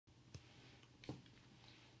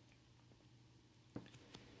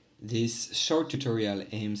This short tutorial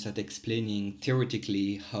aims at explaining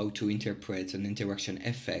theoretically how to interpret an interaction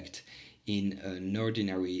effect in an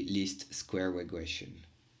ordinary least square regression.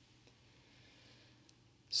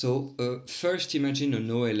 So first imagine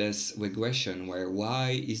an OLS regression where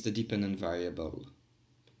y is the dependent variable.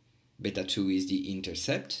 Beta 2 is the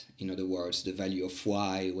intercept, in other words the value of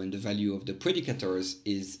y when the value of the predicators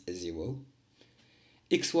is 0.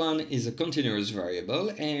 x1 is a continuous variable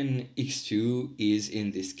and x2 is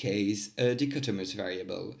in this case a dichotomous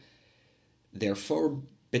variable. Therefore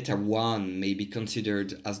beta 1 may be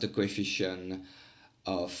considered as the coefficient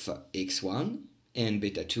of x1 and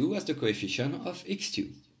beta 2 as the coefficient of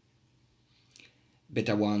x2.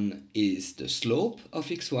 Beta 1 is the slope of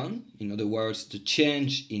x1, in other words the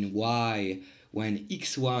change in y when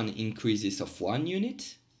x1 increases of 1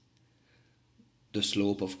 unit. The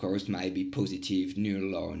slope, of course, might be positive,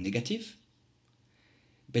 null, or negative.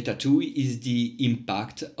 Beta 2 is the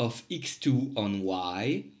impact of x2 on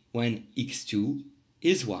y when x2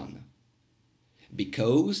 is 1,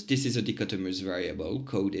 because this is a dichotomous variable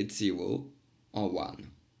coded 0 or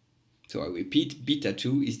 1. So I repeat, beta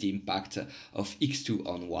 2 is the impact of x2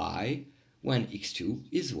 on y when x2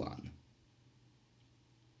 is 1.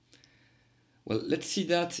 Well, let's see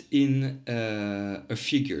that in a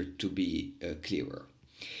figure to be clearer.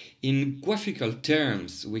 In graphical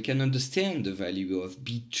terms, we can understand the value of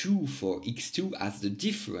b2 for x2 as the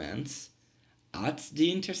difference at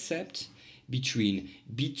the intercept between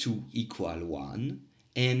b2 equal 1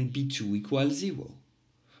 and b2 equal 0.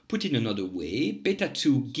 Put in another way, beta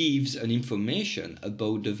 2 gives an information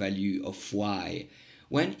about the value of y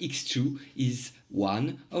when x2 is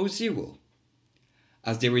 1 or 0.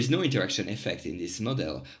 As there is no interaction effect in this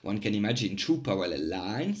model, one can imagine two parallel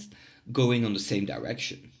lines going on the same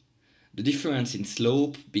direction. The difference in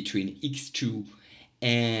slope between x2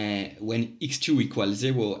 and when x2 equals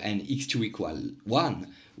 0 and x2 equals 1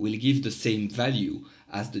 will give the same value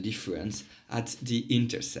as the difference at the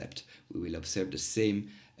intercept. We will observe the same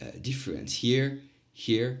difference here,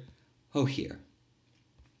 here, or here.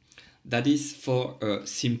 That is for a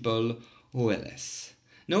simple OLS.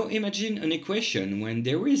 Now imagine an equation when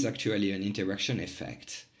there is actually an interaction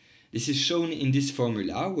effect. This is shown in this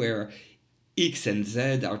formula where x and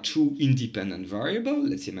z are two independent variables.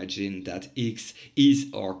 Let's imagine that x is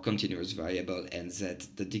our continuous variable and z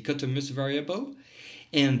the dichotomous variable.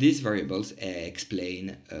 And these variables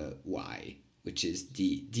explain y, which is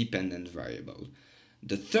the dependent variable.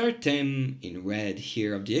 The third term in red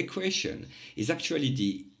here of the equation is actually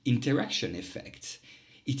the interaction effect.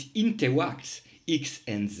 It interacts x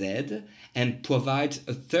and z and provides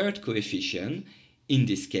a third coefficient, in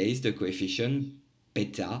this case the coefficient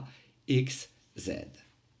beta xz.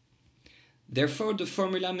 Therefore the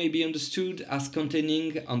formula may be understood as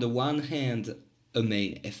containing on the one hand a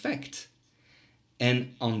main effect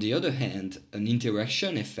and on the other hand an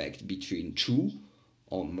interaction effect between two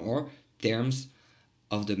or more terms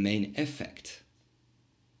of the main effect.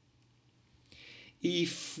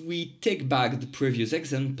 If we take back the previous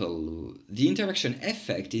example, the interaction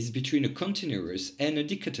effect is between a continuous and a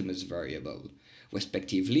dichotomous variable,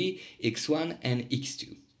 respectively x1 and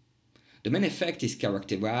x2. The main effect is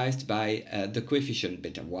characterized by the coefficient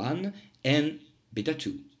beta 1 and beta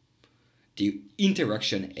 2. The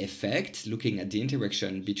interaction effect, looking at the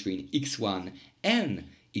interaction between x1 and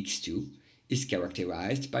x2, is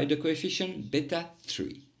characterized by the coefficient beta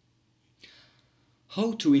 3.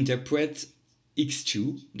 How to interpret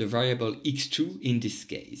x2, the variable x2 in this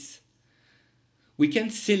case? We can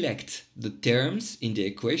select the terms in the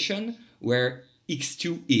equation where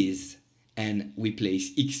x2 is and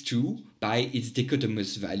replace x2 by its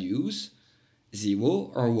dichotomous values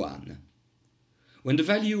 0 or 1. When the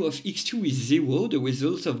value of x2 is 0, the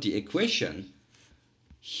result of the equation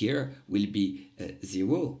here will be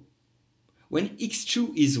 0. When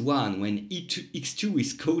x2 is 1, when x2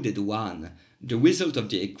 is coded 1, the result of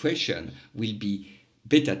the equation will be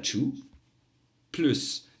beta 2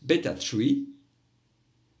 plus beta 3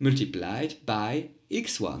 multiplied by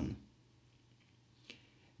x1.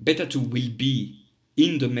 Beta 2 will be,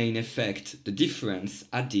 in the main effect, the difference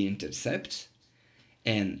at the intercept,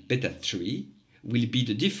 and beta 3 will be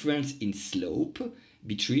the difference in slope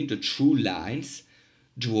between the two lines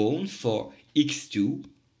drawn for x2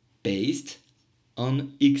 based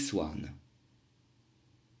on x1.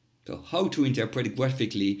 So how to interpret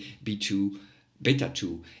graphically b2, beta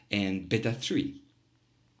 2 and beta 3?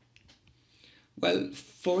 Well,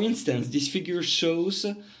 for instance, this figure shows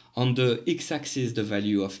on the x-axis the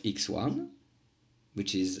value of x1,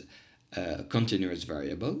 which is a continuous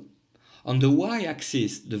variable. On the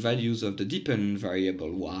y-axis the values of the dependent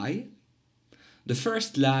variable y. The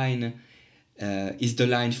first line is the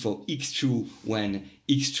line for x true when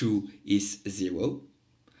x true is 0.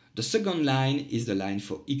 The second line is the line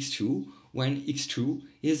for x true when x true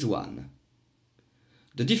is 1.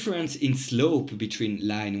 The difference in slope between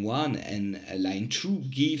line 1 and line 2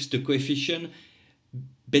 gives the coefficient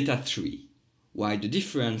beta 3, while the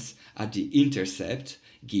difference at the intercept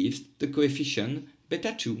gives the coefficient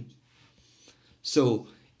beta 2. So,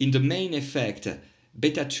 in the main effect,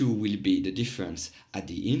 beta 2 will be the difference at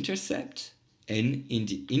the intercept, and in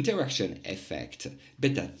the interaction effect,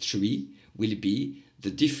 beta 3 will be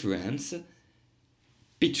the difference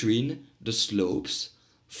between the slopes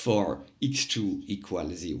for x2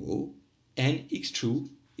 equals 0 and x2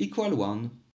 equals 1.